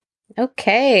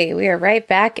Okay, we are right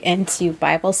back into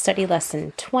Bible study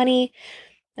lesson 20.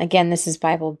 Again, this is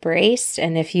Bible Braced,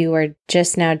 and if you are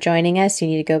just now joining us, you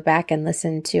need to go back and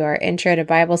listen to our Intro to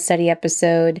Bible Study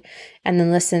episode, and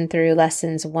then listen through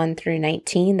lessons 1 through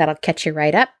 19. That'll catch you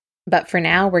right up. But for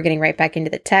now, we're getting right back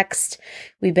into the text.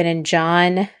 We've been in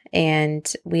John,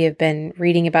 and we have been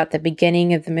reading about the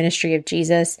beginning of the ministry of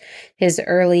Jesus, his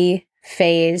early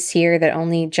phase here that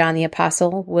only John the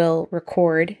Apostle will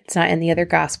record. It's not in the other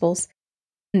Gospels.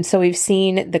 And so we've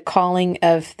seen the calling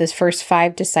of the first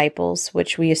 5 disciples,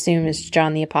 which we assume is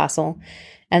John the Apostle,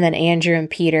 and then Andrew and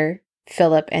Peter,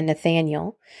 Philip and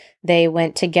Nathanael. They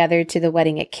went together to the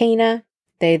wedding at Cana.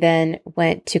 They then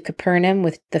went to Capernaum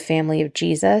with the family of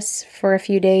Jesus for a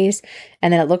few days.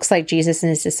 And then it looks like Jesus and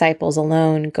his disciples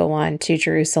alone go on to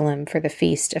Jerusalem for the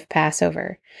feast of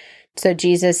Passover. So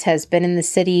Jesus has been in the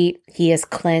city. He has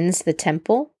cleansed the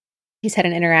temple. He's had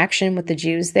an interaction with the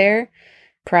Jews there,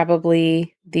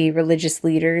 probably the religious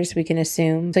leaders, we can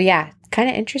assume. So yeah, kind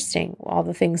of interesting, all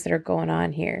the things that are going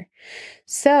on here.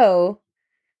 So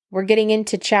we're getting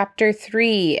into chapter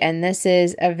 3, and this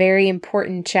is a very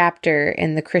important chapter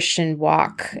in the Christian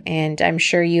walk. And I'm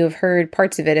sure you have heard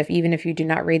parts of it, even if you do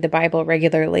not read the Bible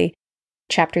regularly.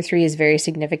 Chapter 3 is very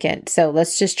significant. So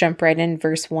let's just jump right in,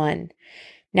 verse 1.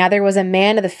 Now there was a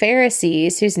man of the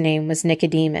Pharisees whose name was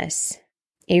Nicodemus,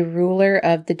 a ruler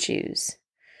of the Jews.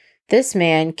 This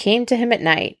man came to him at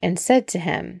night and said to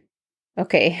him,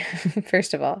 okay,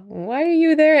 first of all, why are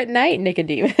you there at night,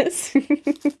 Nicodemus?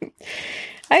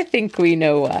 I think we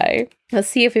know why. Let's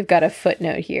see if we've got a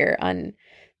footnote here on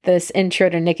this intro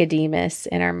to Nicodemus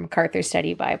in our MacArthur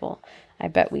Study Bible. I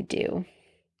bet we do.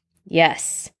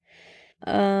 Yes.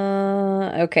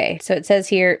 Okay, so it says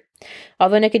here,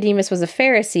 although Nicodemus was a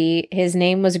Pharisee, his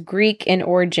name was Greek in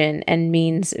origin and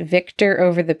means victor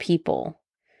over the people.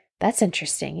 That's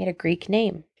interesting. He had a Greek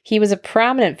name. He was a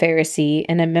prominent Pharisee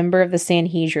and a member of the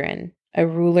Sanhedrin, a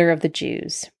ruler of the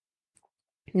Jews.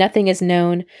 Nothing is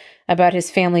known about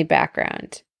his family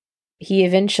background. He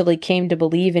eventually came to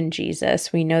believe in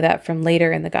Jesus. We know that from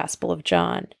later in the Gospel of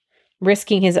John,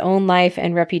 risking his own life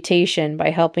and reputation by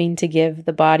helping to give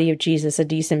the body of Jesus a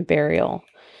decent burial.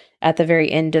 At the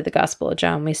very end of the Gospel of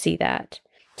John, we see that.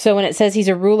 So when it says he's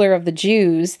a ruler of the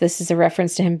Jews, this is a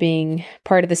reference to him being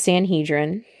part of the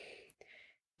Sanhedrin.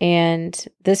 And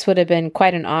this would have been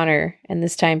quite an honor in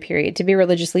this time period. To be a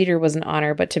religious leader was an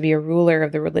honor, but to be a ruler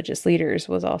of the religious leaders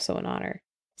was also an honor.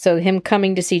 So him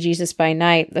coming to see Jesus by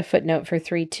night, the footnote for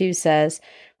 3:2 says,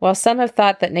 while some have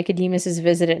thought that Nicodemus's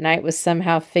visit at night was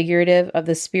somehow figurative of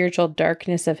the spiritual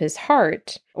darkness of his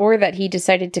heart, or that he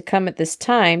decided to come at this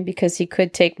time because he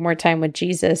could take more time with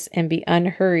Jesus and be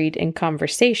unhurried in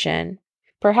conversation,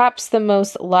 perhaps the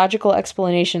most logical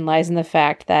explanation lies in the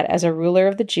fact that as a ruler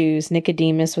of the Jews,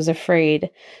 Nicodemus was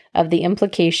afraid of the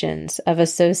implications of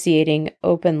associating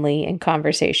openly in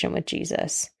conversation with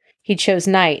Jesus. He chose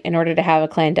night in order to have a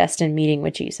clandestine meeting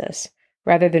with Jesus,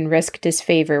 rather than risk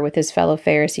disfavor with his fellow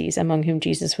Pharisees, among whom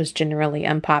Jesus was generally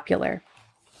unpopular.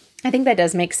 I think that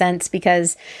does make sense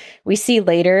because we see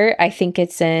later, I think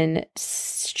it's in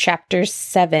chapter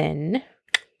 7.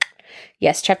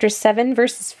 Yes, chapter 7,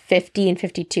 verses 50 and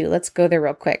 52. Let's go there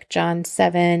real quick. John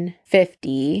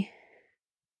 7:50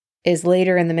 is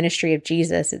later in the ministry of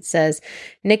Jesus. It says,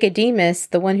 Nicodemus,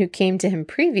 the one who came to him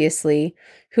previously,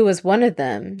 who was one of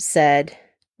them, said,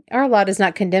 our law does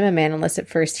not condemn a man unless it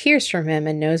first hears from him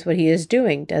and knows what he is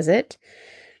doing, does it?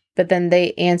 But then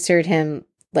they answered him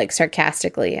like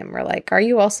sarcastically and were like, are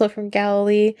you also from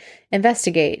Galilee?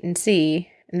 Investigate and see.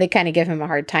 And they kind of give him a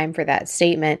hard time for that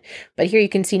statement. But here you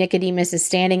can see Nicodemus is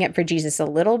standing up for Jesus a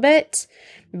little bit.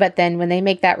 But then when they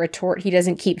make that retort, he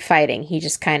doesn't keep fighting. He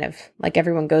just kind of, like,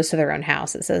 everyone goes to their own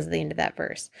house, it says at the end of that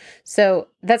verse. So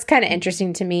that's kind of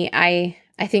interesting to me. I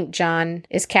think John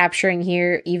is capturing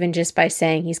here, even just by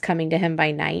saying he's coming to him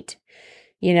by night.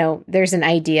 You know, there's an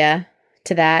idea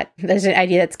to that. There's an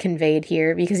idea that's conveyed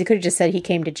here because he could have just said he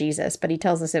came to Jesus, but he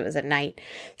tells us it was at night.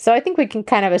 So I think we can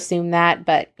kind of assume that,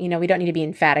 but, you know, we don't need to be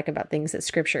emphatic about things that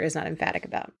Scripture is not emphatic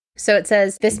about. So it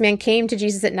says, this man came to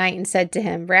Jesus at night and said to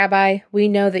him, Rabbi, we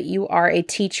know that you are a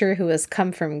teacher who has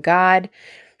come from God,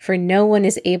 for no one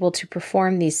is able to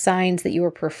perform these signs that you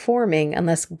are performing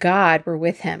unless God were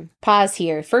with him. Pause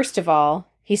here. First of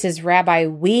all, he says, Rabbi,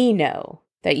 we know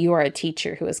that you are a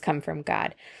teacher who has come from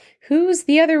God. Who's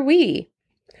the other we?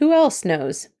 Who else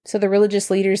knows? So the religious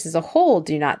leaders as a whole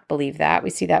do not believe that. We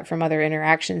see that from other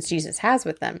interactions Jesus has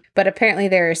with them. But apparently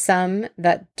there are some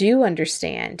that do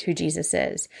understand who Jesus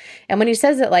is. And when he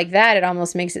says it like that, it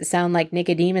almost makes it sound like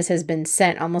Nicodemus has been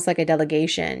sent, almost like a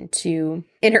delegation, to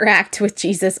interact with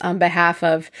Jesus on behalf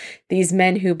of these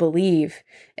men who believe.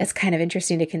 It's kind of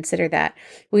interesting to consider that.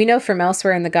 We know from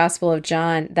elsewhere in the Gospel of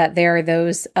John that there are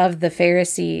those of the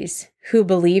Pharisees who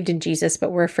believed in Jesus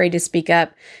but were afraid to speak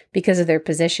up because of their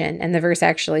position. And the verse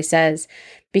actually says,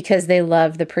 because they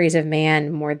love the praise of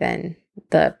man more than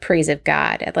the praise of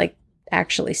God. It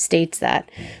actually states that.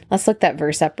 Let's look that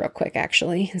verse up real quick,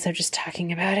 actually, instead of just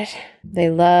talking about it. They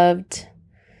loved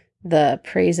the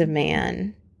praise of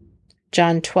man.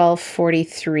 John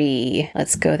 12:43.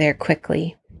 Let's go there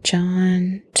quickly.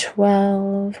 John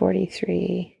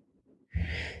 12:43.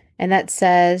 And that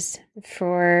says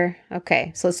so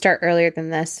let's start earlier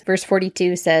than this. Verse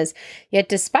 42 says, "Yet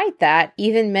despite that,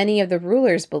 even many of the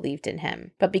rulers believed in him.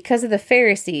 But because of the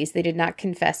Pharisees, they did not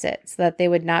confess it, so that they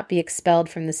would not be expelled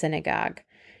from the synagogue.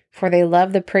 For they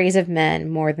love the praise of men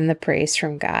more than the praise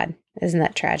from God." Isn't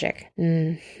that tragic?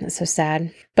 That's so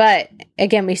sad. But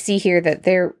again, we see here that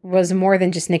there was more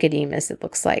than just Nicodemus, it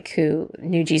looks like, who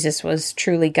knew Jesus was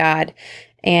truly God.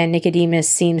 And Nicodemus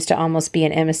seems to almost be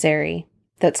an emissary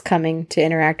that's coming to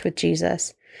interact with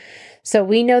Jesus. "So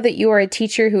we know that you are a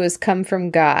teacher who has come from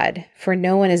God, for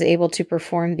no one is able to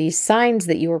perform these signs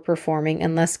that you are performing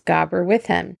unless God were with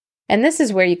him." And this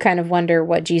is where you kind of wonder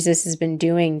what Jesus has been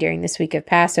doing during this week of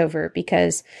Passover,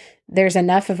 because there's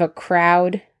enough of a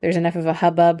crowd, there's enough of a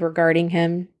hubbub regarding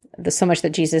him, so much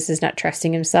that Jesus is not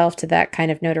trusting himself to that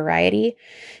kind of notoriety.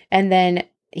 And then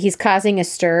he's causing a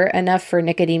stir enough for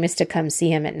Nicodemus to come see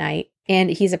him at night.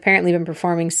 And he's apparently been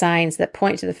performing signs that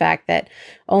point to the fact that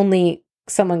only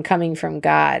someone coming from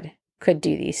God could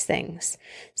do these things.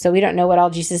 So we don't know what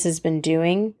all Jesus has been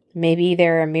doing. Maybe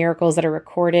there are miracles that are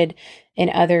recorded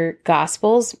in other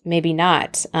gospels, maybe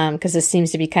not, because this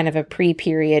seems to be kind of a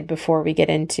pre-period before we get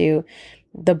into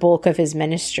the bulk of his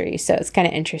ministry. So it's kind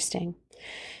of interesting.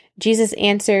 Jesus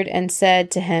answered and said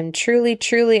to him, "Truly,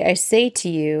 truly, I say to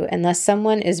you, unless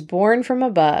someone is born from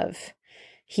above,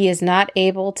 he is not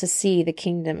able to see the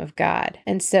kingdom of God."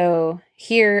 And so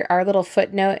here, our little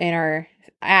footnote in our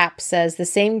app says the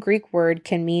same Greek word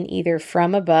can mean either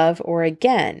from above or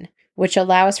again, which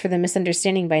allows for the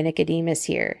misunderstanding by Nicodemus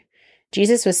here.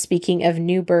 Jesus was speaking of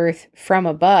new birth from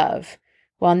above,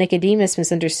 while Nicodemus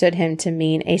misunderstood him to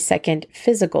mean a second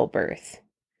physical birth.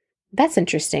 That's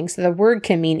interesting. So the word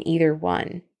can mean either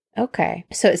one. Okay.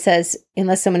 So it says,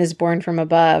 unless someone is born from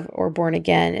above or born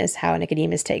again is how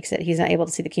Nicodemus takes it. He's not able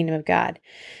to see the kingdom of God.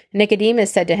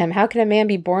 Nicodemus said to him, "How can a man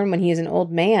be born when he is an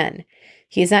old man?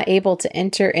 He is not able to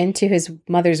enter into his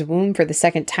mother's womb for the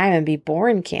second time and be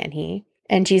born, can he?"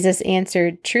 And Jesus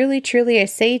answered, "Truly, truly, I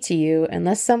say to you,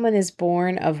 unless someone is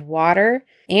born of water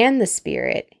and the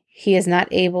Spirit, he is not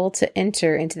able to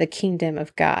enter into the kingdom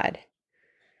of God.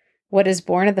 What is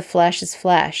born of the flesh is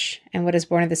flesh, and what is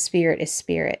born of the Spirit is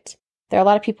spirit." There are a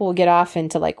lot of people who get off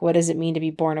into what does it mean to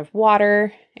be born of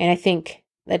water? And I think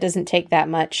that doesn't take that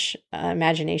much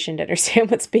imagination to understand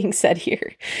what's being said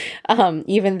here.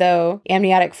 Even though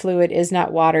amniotic fluid is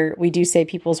not water, we do say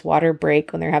people's water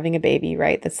break when they're having a baby,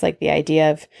 right? That's the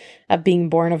idea of being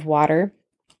born of water.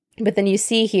 But then you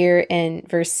see here in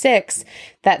verse 6,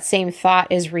 that same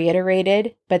thought is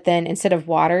reiterated, but then instead of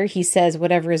water, he says,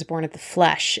 whatever is born of the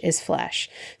flesh is flesh.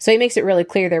 So he makes it really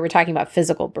clear that we're talking about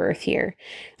physical birth here.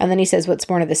 And then he says, what's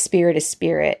born of the Spirit is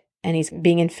spirit. And he's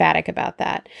being emphatic about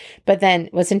that. But then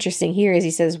what's interesting here is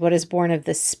he says, what is born of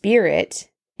the Spirit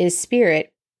is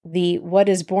spirit. The what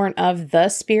is born of the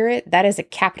Spirit, that is a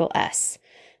capital S.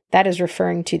 That is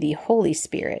referring to the Holy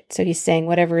Spirit. So he's saying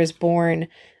whatever is born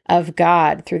of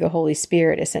God through the Holy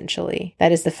Spirit, essentially.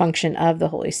 That is the function of the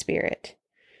Holy Spirit.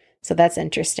 So that's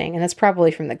interesting. And that's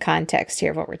probably from the context here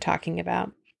of what we're talking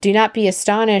about. "Do not be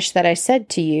astonished that I said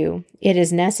to you, it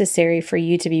is necessary for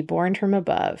you to be born from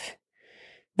above.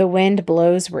 The wind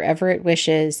blows wherever it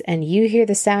wishes, and you hear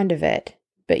the sound of it,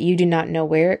 but you do not know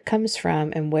where it comes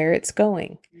from and where it's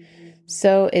going.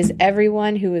 So is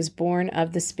everyone who is born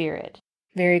of the Spirit."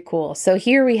 Very cool. So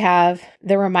here we have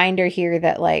the reminder here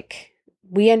that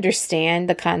we understand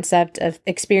the concept of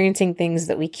experiencing things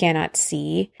that we cannot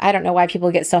see. I don't know why people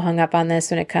get so hung up on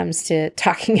this when it comes to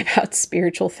talking about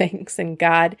spiritual things and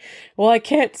God. Well, I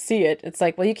can't see it. It's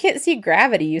well, you can't see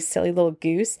gravity, you silly little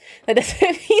goose. That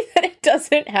doesn't mean that it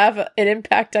doesn't have an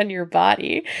impact on your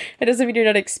body. It doesn't mean you're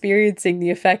not experiencing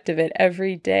the effect of it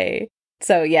every day.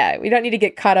 So yeah, we don't need to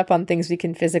get caught up on things we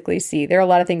can physically see. There are a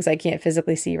lot of things I can't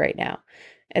physically see right now.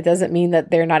 It doesn't mean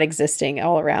that they're not existing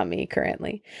all around me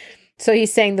currently. So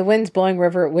he's saying the wind's blowing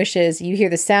wherever it wishes. You hear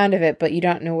the sound of it, but you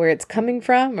don't know where it's coming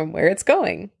from and where it's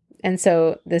going. And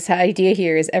so this idea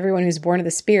here is everyone who's born of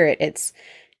the Spirit,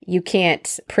 you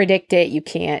can't predict it. You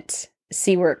can't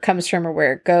see where it comes from or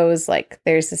where it goes. Like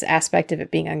there's this aspect of it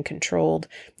being uncontrolled.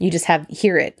 You just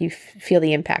hear it. You feel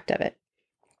the impact of it.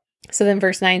 So then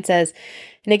verse 9 says,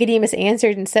 Nicodemus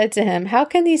answered and said to him, "How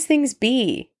can these things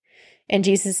be?" And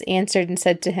Jesus answered and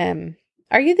said to him,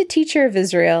 "Are you the teacher of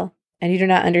Israel, and you do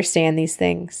not understand these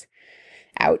things?"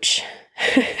 Ouch.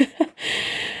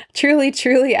 Truly,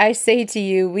 truly, I say to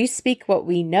you, we speak what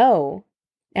we know,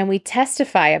 and we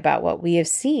testify about what we have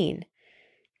seen,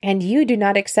 and you do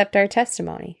not accept our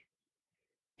testimony.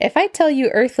 If I tell you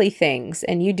earthly things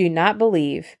and you do not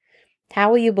believe,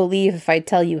 how will you believe if I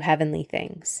tell you heavenly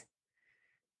things?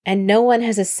 And no one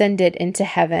has ascended into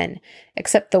heaven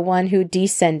except the one who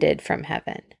descended from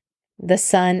heaven, the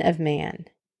Son of Man.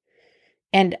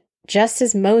 And just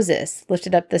as Moses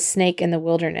lifted up the snake in the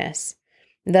wilderness,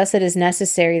 thus it is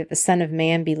necessary that the Son of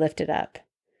Man be lifted up,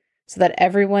 so that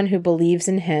everyone who believes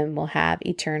in him will have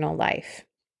eternal life.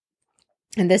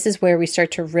 And this is where we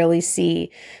start to really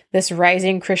see this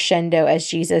rising crescendo as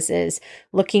Jesus is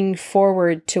looking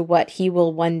forward to what he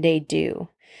will one day do.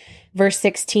 Verse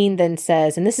 16 then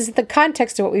says, and this is the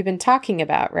context of what we've been talking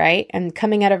about, right? And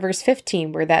coming out of verse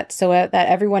 15, where that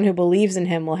everyone who believes in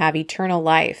him will have eternal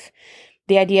life.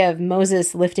 The idea of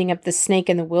Moses lifting up the snake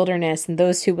in the wilderness and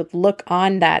those who would look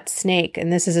on that snake.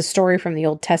 And this is a story from the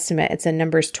Old Testament. It's in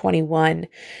Numbers 21.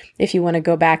 If you want to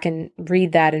go back and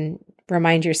read that and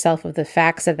remind yourself of the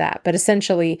facts of that. But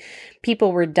essentially,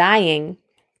 people were dying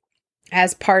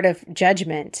as part of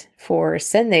judgment for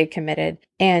sin they committed.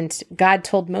 And God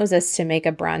told Moses to make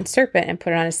a bronze serpent and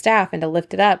put it on his staff and to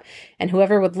lift it up. And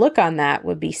whoever would look on that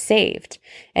would be saved.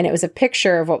 And it was a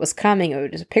picture of what was coming.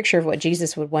 It was a picture of what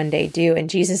Jesus would one day do. And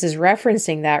Jesus is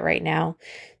referencing that right now,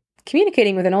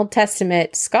 communicating with an Old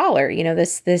Testament scholar. You know,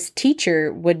 this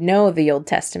teacher would know the Old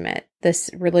Testament. This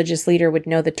religious leader would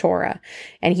know the Torah.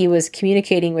 And he was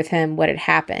communicating with him what had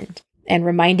happened and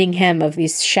reminding him of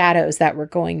these shadows that were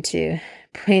going to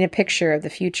paint a picture of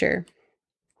the future.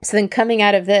 So then coming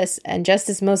out of this, and just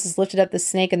as Moses lifted up the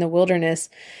snake in the wilderness,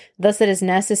 thus it is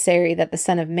necessary that the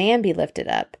Son of Man be lifted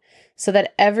up, so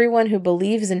that everyone who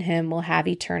believes in him will have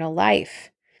eternal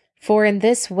life. For in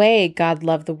this way God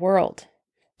loved the world,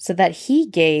 so that he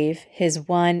gave his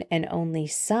one and only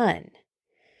Son,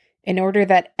 in order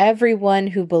that everyone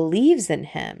who believes in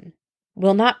him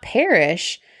will not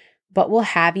perish, but will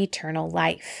have eternal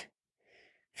life.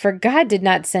 For God did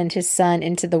not send his Son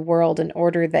into the world in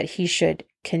order that he should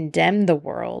condemn the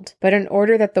world, but in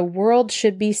order that the world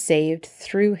should be saved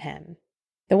through him.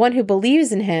 The one who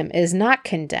believes in him is not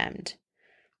condemned,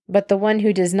 but the one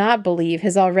who does not believe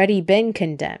has already been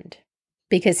condemned,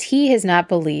 because he has not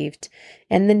believed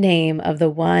in the name of the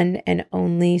one and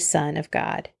only Son of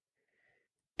God.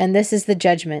 And this is the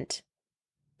judgment,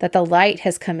 that the light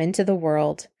has come into the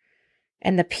world,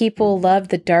 and the people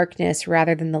loved the darkness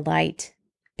rather than the light,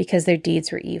 because their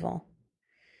deeds were evil.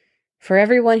 For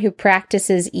everyone who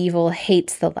practices evil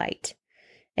hates the light,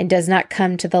 and does not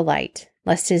come to the light,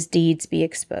 lest his deeds be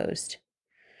exposed.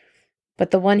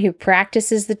 But the one who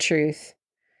practices the truth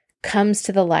comes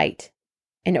to the light,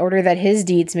 in order that his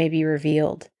deeds may be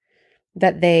revealed,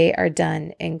 that they are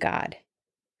done in God.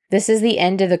 This is the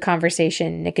end of the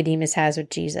conversation Nicodemus has with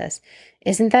Jesus.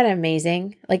 Isn't that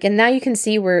amazing? And now you can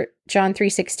see where John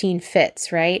 3:16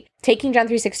 fits, right? Taking John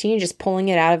 3:16 and just pulling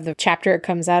it out of the chapter it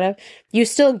comes out of, you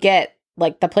still get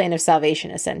the plan of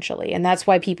salvation essentially. And that's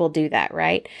why people do that,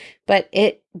 right? But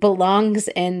it belongs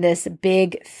in this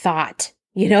big thought.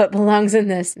 It belongs in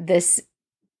this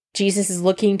Jesus is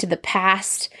looking to the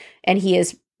past, and he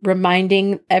is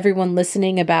reminding everyone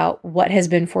listening about what has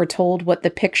been foretold, what the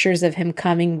pictures of him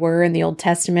coming were in the Old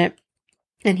Testament.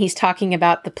 And he's talking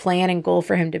about the plan and goal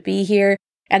for him to be here.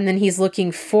 And then he's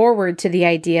looking forward to the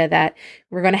idea that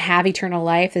we're going to have eternal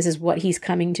life. This is what he's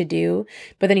coming to do.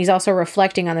 But then he's also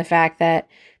reflecting on the fact that,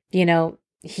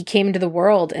 he came into the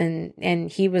world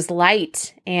and he was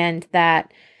light, and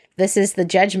that this is the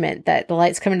judgment, that the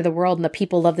light's come into the world and the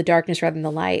people love the darkness rather than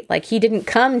the light. He didn't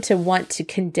come to want to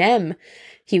condemn.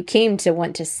 He came to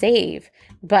want to save.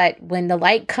 But when the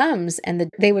light comes and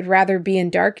they would rather be in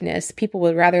darkness, people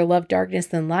would rather love darkness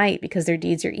than light because their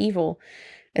deeds are evil.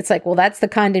 It's well, that's the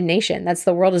condemnation. That's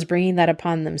the world is bringing that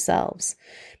upon themselves.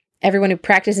 Everyone who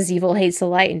practices evil hates the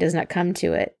light and does not come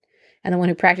to it. And the one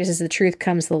who practices the truth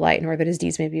comes to the light in order that his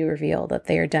deeds may be revealed, that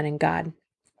they are done in God.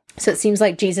 So it seems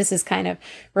like Jesus is kind of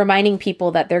reminding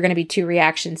people that there are going to be two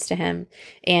reactions to him.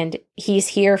 And he's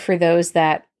here for those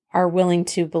that are willing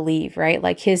to believe, right?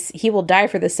 Like he will die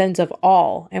for the sins of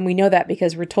all. And we know that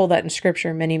because we're told that in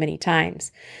scripture many, many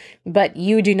times. But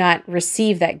you do not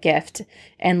receive that gift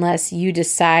unless you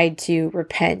decide to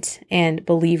repent and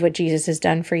believe what Jesus has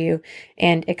done for you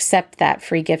and accept that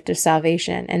free gift of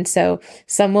salvation. And so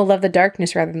some will love the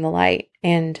darkness rather than the light,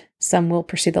 and some will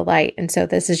pursue the light. And so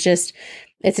this is just,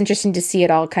 it's interesting to see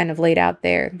it all kind of laid out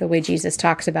there, the way Jesus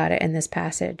talks about it in this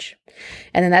passage.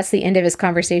 And then that's the end of his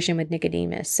conversation with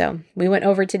Nicodemus. So we went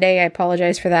over today. I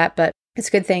apologize for that, but it's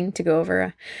a good thing to go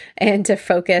over and to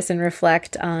focus and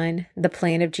reflect on the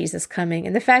plan of Jesus coming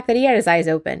and the fact that he had his eyes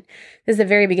open. This is the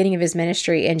very beginning of his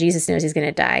ministry, and Jesus knows he's going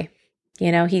to die.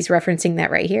 You know, he's referencing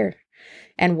that right here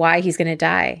and why he's going to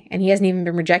die. And he hasn't even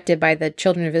been rejected by the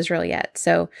children of Israel yet.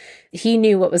 So he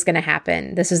knew what was going to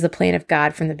happen. This is the plan of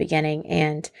God from the beginning.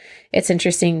 And it's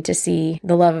interesting to see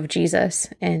the love of Jesus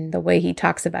and the way he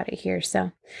talks about it here.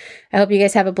 So I hope you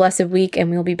guys have a blessed week, and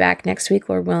we'll be back next week,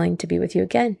 Lord willing, to be with you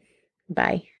again.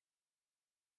 Bye.